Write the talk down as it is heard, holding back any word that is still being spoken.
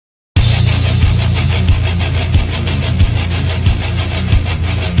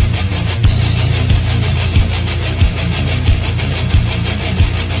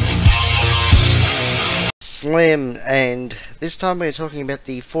Slim, and this time we're talking about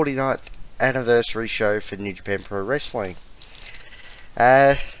the 49th anniversary show for New Japan Pro Wrestling.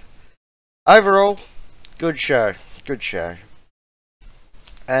 Overall, good show. Good show.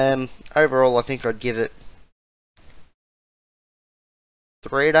 Overall, I think I'd give it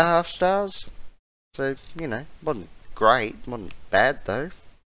 3.5 stars. So, you know, wasn't great, wasn't bad though.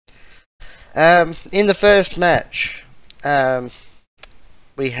 In the first match,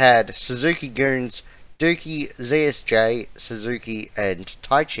 we had Suzuki Goons, Dookie, ZSJ, Suzuki, and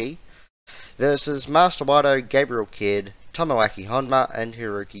Taichi versus Master Wato, Gabriel Kidd, Tomoaki Honma, and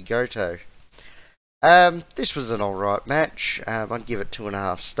Hiroki Goto. This was an alright match. I'd give it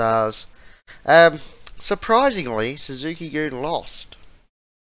 2.5 stars. Surprisingly, Suzuki Goon lost,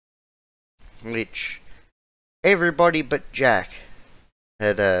 which everybody but Jack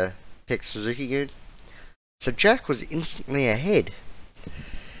had picked Suzuki Goon. So Jack was instantly ahead.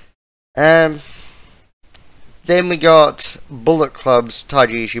 Then we got Bullet Club's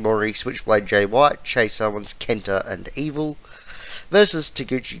Taiji Ishimori, Switchblade Jay White, Chase Owens, Kenta, and Evil versus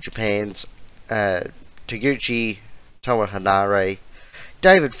Taguchi Japan's Taguchi, Toa Hanare,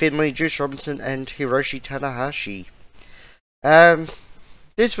 David Finlay, Juice Robinson, and Hiroshi Tanahashi.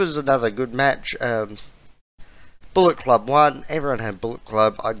 This was another good match. Bullet Club won. Everyone had Bullet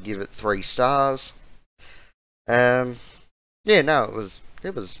Club. I'd give it 3 stars. Yeah, no, it was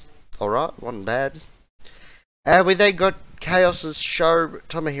alright. Wasn't bad. We then got Chaos's Show,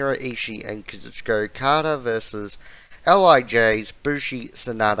 Tomohiro Ishii and Kazuchika Okada versus LIJ's Bushi,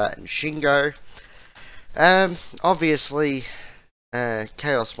 Sanada, and Shingo. Obviously,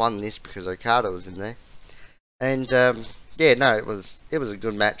 Chaos won this because Okada was in there. And, yeah, no, it was a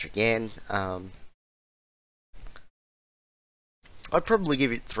good match again. I'd probably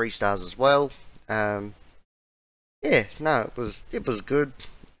give it 3 stars as well. Yeah, no, it was good.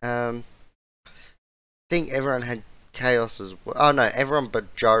 I think everyone had Chaos as well. Oh no, everyone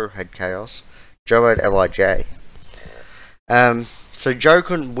but Joe had Chaos. Joe had LIJ. So Joe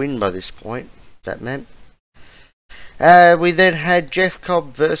couldn't win by this point, that meant. We then had Jeff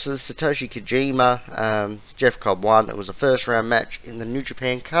Cobb versus Satoshi Kojima. Jeff Cobb won. It was a first round match in the New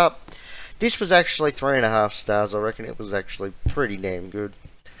Japan Cup. This was actually 3.5 stars. I reckon it was actually pretty damn good.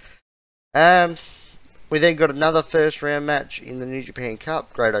 We then got another first round match in the New Japan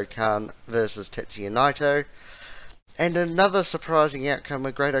Cup. Great Khan versus Tetsuya Naito. And another surprising outcome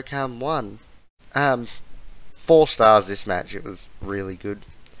where Great Khan won. 4 stars this match. It was really good.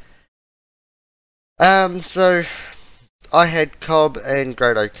 So I had Cobb and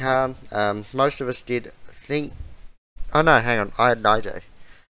Great Khan. Most of us did think... Oh no, hang on. I had Naito.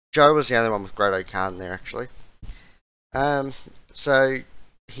 Joe was the only one with Great Khan there, actually. So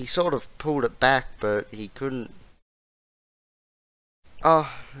he sort of pulled it back, but he couldn't...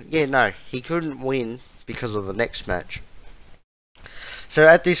 Oh, yeah, no. He couldn't win because of the next match. So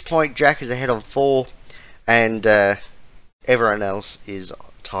at this point, Jack is ahead on 4, and everyone else is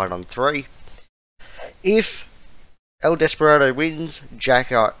tied on 3. If El Desperado wins,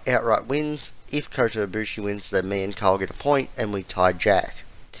 Jack outright wins. If Kota Ibushi wins, then me and Carl get a point, and we tie Jack.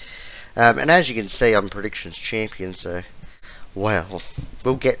 And as you can see, I'm predictions champion, so, well,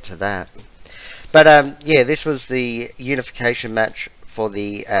 we'll get to that. But, yeah, this was the unification match for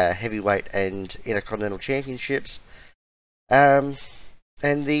the heavyweight and intercontinental championships. And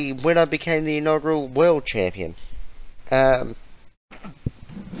the winner became the inaugural world champion.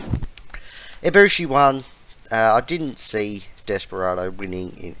 Ibushi won. I didn't see Desperado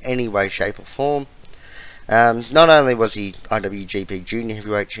winning in any way, shape, or form. Not only was he IWGP Junior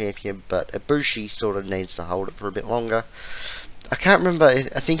Heavyweight Champion, but Ibushi sort of needs to hold it for a bit longer. I can't remember, I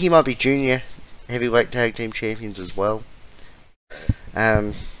think he might be Junior Heavyweight Tag Team Champions as well.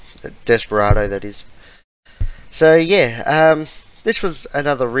 Desperado, that is. So, yeah, this was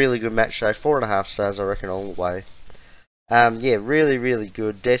another really good match, though. 4.5 stars, I reckon, all the way. Yeah, really, really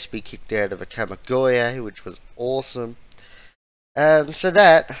good. Despy kicked out of a Kamigoye, which was awesome. So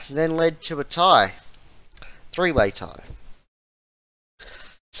that then led to a tie. 3-way tie.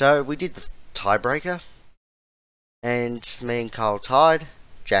 So we did the tiebreaker, and me and Carl tied.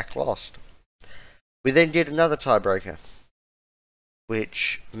 Jack lost. We then did another tiebreaker,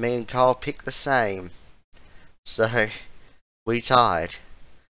 which me and Carl picked the same. So we tied.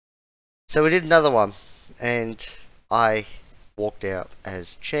 So we did another one, and I walked out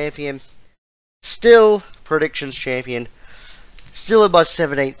as champion. Still predictions champion. Still in my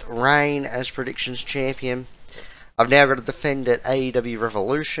 17th reign as predictions champion. I've now got to defend at AEW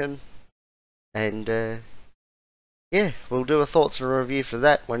Revolution. And, yeah, we'll do a thoughts and review for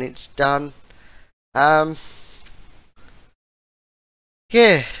that when it's done.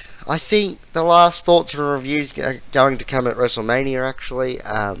 Yeah, I think the last thoughts and reviews are going to come at WrestleMania, actually.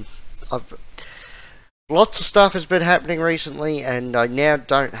 Lots of stuff has been happening recently, and I now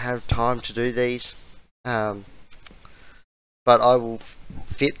don't have time to do these. But I will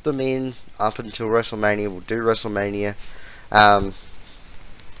fit them in up until WrestleMania. We'll do WrestleMania.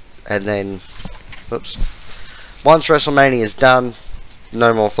 And then, once WrestleMania is done,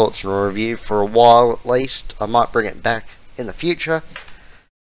 no more thoughts and review for a while at least. I might bring it back in the future.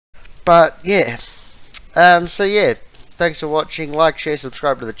 But yeah, so yeah, thanks for watching. Like, share,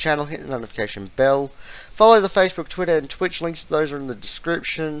 subscribe to the channel, hit the notification bell. Follow the Facebook, Twitter, and Twitch links. Those are in the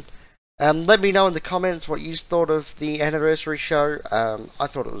description. Let me know in the comments what you thought of the anniversary show. I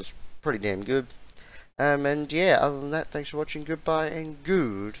thought it was pretty damn good. And yeah, other than that, thanks for watching. Goodbye and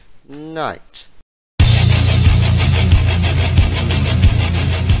good night.